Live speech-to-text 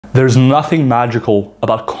There's nothing magical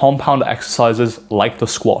about compound exercises like the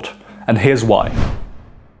squat, and here's why.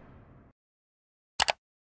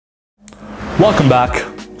 Welcome back.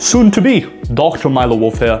 Soon to be Dr. Milo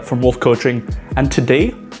Wolf here from Wolf Coaching, and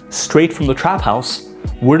today, straight from the trap house,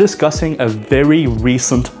 we're discussing a very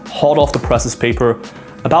recent hot off the presses paper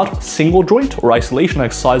about single joint or isolation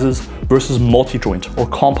exercises versus multi-joint or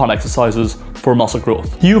compound exercises for muscle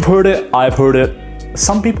growth. You've heard it, I've heard it.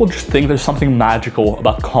 Some people just think there's something magical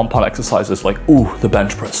about compound exercises like, ooh, the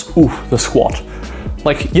bench press, ooh, the squat.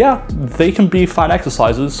 Like, yeah, they can be fine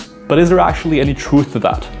exercises, but is there actually any truth to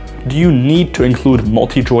that? Do you need to include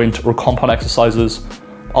multi-joint or compound exercises?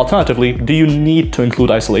 Alternatively, do you need to include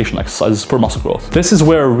isolation exercises for muscle growth? This is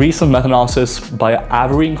where a recent meta-analysis by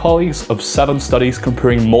Avery and colleagues of 7 studies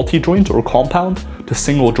comparing multi-joint or compound to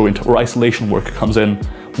single joint or isolation work comes in,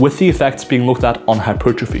 with the effects being looked at on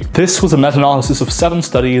hypertrophy. This was a meta-analysis of 7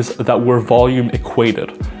 studies that were volume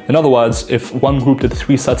equated. In other words, if one group did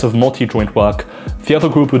 3 sets of multi-joint work, the other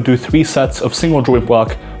group would do 3 sets of single joint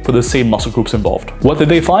work for the same muscle groups involved. What did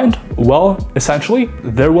they find? Well, essentially,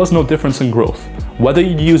 there was no difference in growth. Whether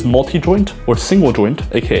you used multi-joint or single joint,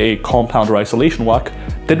 aka compound or isolation work,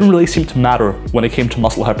 didn't really seem to matter when it came to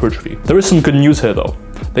muscle hypertrophy. There is some good news here though.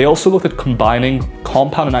 They also looked at combining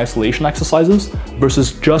compound and isolation exercises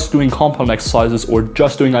versus just doing compound exercises or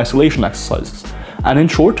just doing isolation exercises. And in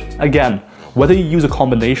short, again, whether you use a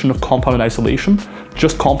combination of compound and isolation,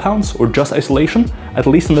 just compounds or just isolation, at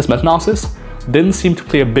least in this meta-analysis, didn't seem to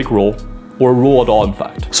play a big role, or a role at all in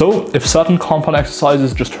fact. So if certain compound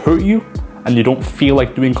exercises just hurt you and you don't feel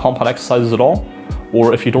like doing compound exercises at all,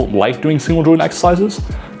 or if you don't like doing single joint exercises,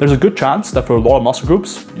 there's a good chance that for a lot of muscle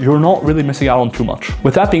groups, you're not really missing out on too much.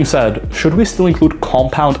 With that being said, should we still include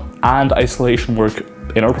compound and isolation work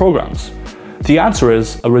in our programs? The answer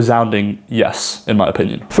is a resounding yes, in my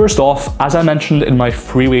opinion. First off, as I mentioned in my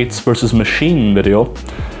free weights versus machine video,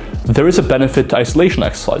 there is a benefit to isolation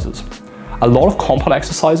exercises. A lot of compound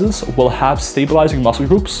exercises will have stabilizing muscle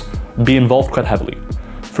groups be involved quite heavily.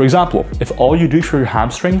 For example, if all you do for your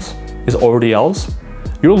hamstrings is RDLs,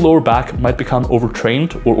 your lower back might become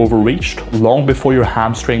overtrained or overreached long before your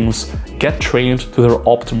hamstrings get trained to their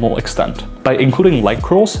optimal extent. By including leg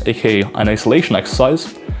curls, aka an isolation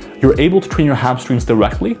exercise, you're able to train your hamstrings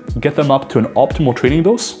directly, get them up to an optimal training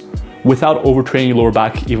dose without overtraining your lower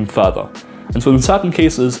back even further. And so in certain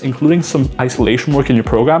cases, including some isolation work in your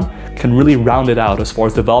program can really round it out as far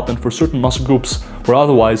as development for certain muscle groups, where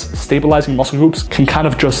otherwise stabilizing muscle groups can kind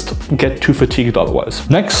of just get too fatigued otherwise.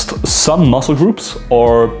 Next, some muscle groups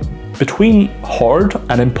are between hard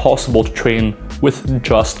and impossible to train with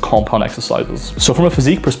just compound exercises. So from a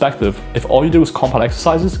physique perspective, if all you do is compound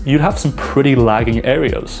exercises, you'd have some pretty lagging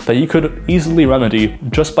areas that you could easily remedy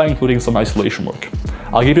just by including some isolation work.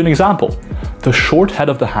 I'll give you an example. The short head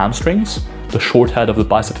of the hamstrings, the short head of the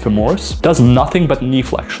bicep femoris, does nothing but knee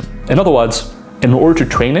flexion. In other words, in order to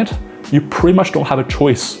train it, you pretty much don't have a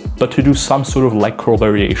choice but to do some sort of leg curl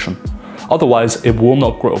variation. Otherwise, it will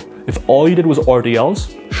not grow. If all you did was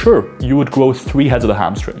RDLs, sure, you would grow 3 heads of the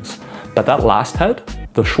hamstrings. But that last head,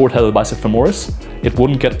 the short head of the bicep femoris, it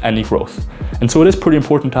wouldn't get any growth. And so it is pretty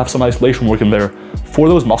important to have some isolation work in there for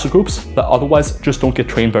those muscle groups that otherwise just don't get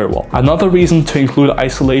trained very well. Another reason to include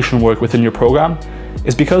isolation work within your program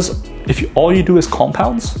is because if all you do is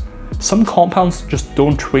compounds, some compounds just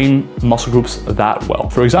don't train muscle groups that well.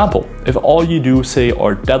 For example, if all you do, say,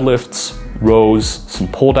 are deadlifts, rows, some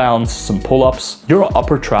pull downs, some pull-ups, your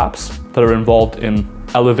upper traps that are involved in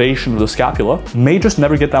elevation of the scapula may just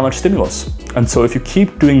never get that much stimulus. And so if you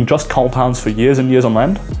keep doing just compounds for years and years on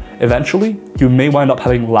end, eventually you may wind up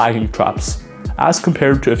having lagging traps, as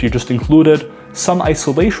compared to if you just included some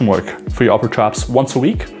isolation work for your upper traps once a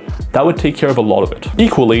week. That would take care of a lot of it.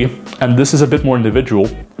 Equally, and this is a bit more individual,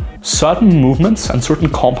 certain movements and certain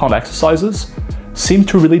compound exercises seem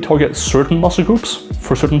to really target certain muscle groups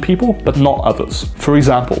for certain people, but not others. For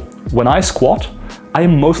example, when I squat, I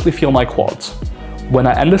mostly feel my quads. When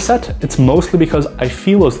I end a set, it's mostly because I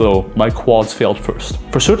feel as though my quads failed first.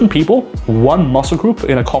 For certain people, one muscle group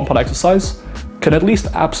in a compound exercise can at least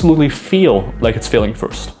absolutely feel like it's failing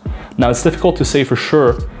first. Now, it's difficult to say for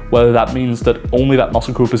sure whether that means that only that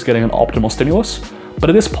muscle group is getting an optimal stimulus, but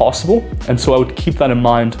it is possible, and so I would keep that in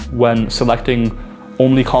mind when selecting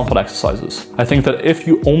only compound exercises. I think that if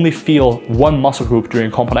you only feel one muscle group during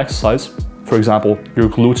a compound exercise, for example, your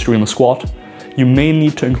glutes during the squat, you may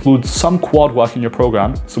need to include some quad work in your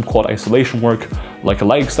program, some quad isolation work, like a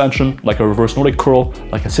leg extension, like a reverse Nordic curl,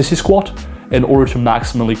 like a sissy squat, in order to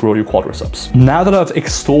maximally grow your quadriceps. Now that I've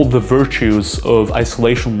extolled the virtues of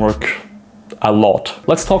isolation work a lot.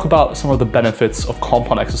 Let's talk about some of the benefits of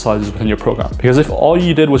compound exercises within your program. Because if all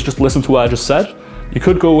you did was just listen to what I just said, you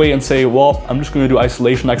could go away and say, well, I'm just going to do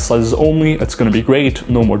isolation exercises only. It's going to be great.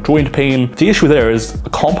 No more joint pain. The issue there is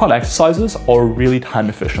compound exercises are really time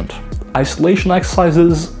efficient. Isolation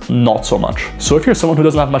exercises, not so much. So if you're someone who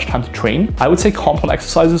doesn't have much time to train, I would say compound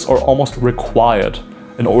exercises are almost required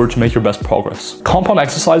in order to make your best progress. Compound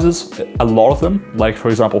exercises, a lot of them, like for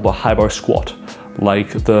example, the high bar squat, like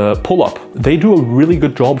the pull-up, they do a really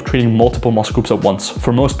good job of training multiple muscle groups at once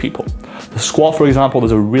for most people. The squat, for example,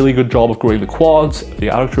 does a really good job of growing the quads, the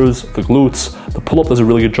adductors, the glutes. The pull-up does a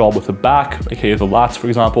really good job with the back, aka the lats, for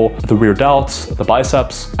example, the rear delts, the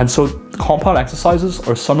biceps. And so compound exercises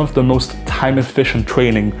are some of the most time-efficient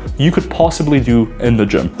training you could possibly do in the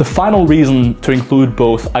gym. The final reason to include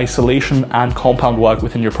both isolation and compound work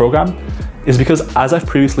within your program is because, as I've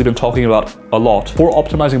previously been talking about a lot, for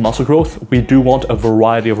optimizing muscle growth, we do want a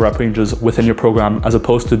variety of rep ranges within your program as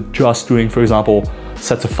opposed to just doing, for example,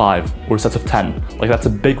 sets of 5 or sets of 10. Like, that's a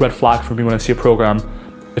big red flag for me when I see a program.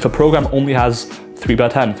 If a program only has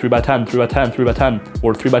 3x10, 3x10, 3x10, 3x10,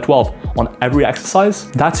 or 3x12 on every exercise,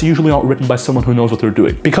 that's usually not written by someone who knows what they're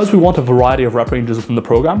doing. Because we want a variety of rep ranges within the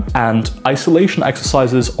program, and isolation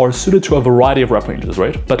exercises are suited to a variety of rep ranges,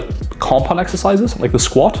 right? But compound exercises, like the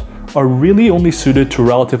squat, are really only suited to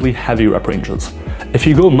relatively heavy rep ranges. If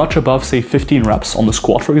you go much above, say, 15 reps on the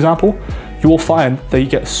squat, for example, you will find that you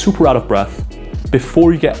get super out of breath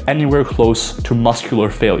before you get anywhere close to muscular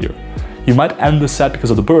failure. You might end the set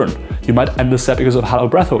because of the burn. You might end the set because of how out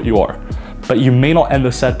of breath you are, but you may not end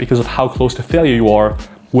the set because of how close to failure you are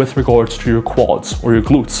with regards to your quads or your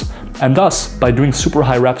glutes. And thus, by doing super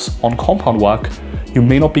high reps on compound work, you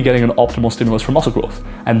may not be getting an optimal stimulus for muscle growth.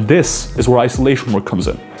 And this is where isolation work comes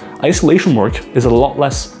in. Isolation work is a lot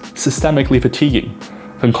less systemically fatiguing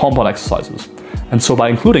than compound exercises. And so by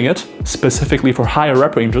including it, specifically for higher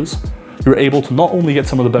rep ranges, you're able to not only get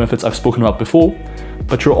some of the benefits I've spoken about before,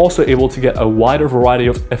 but you're also able to get a wider variety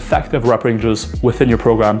of effective rep ranges within your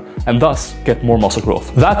program and thus get more muscle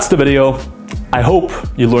growth. That's the video. I hope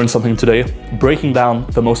you learned something today, breaking down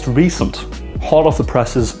the most recent hot off the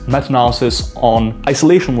presses meta-analysis on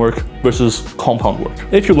isolation work versus compound work.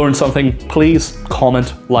 If you learned something, please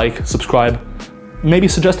comment, like, subscribe, maybe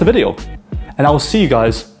suggest a video. And I will see you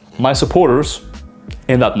guys, my supporters,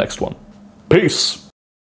 in that next one. Peace.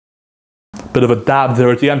 Bit of a dab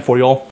there at the end for y'all.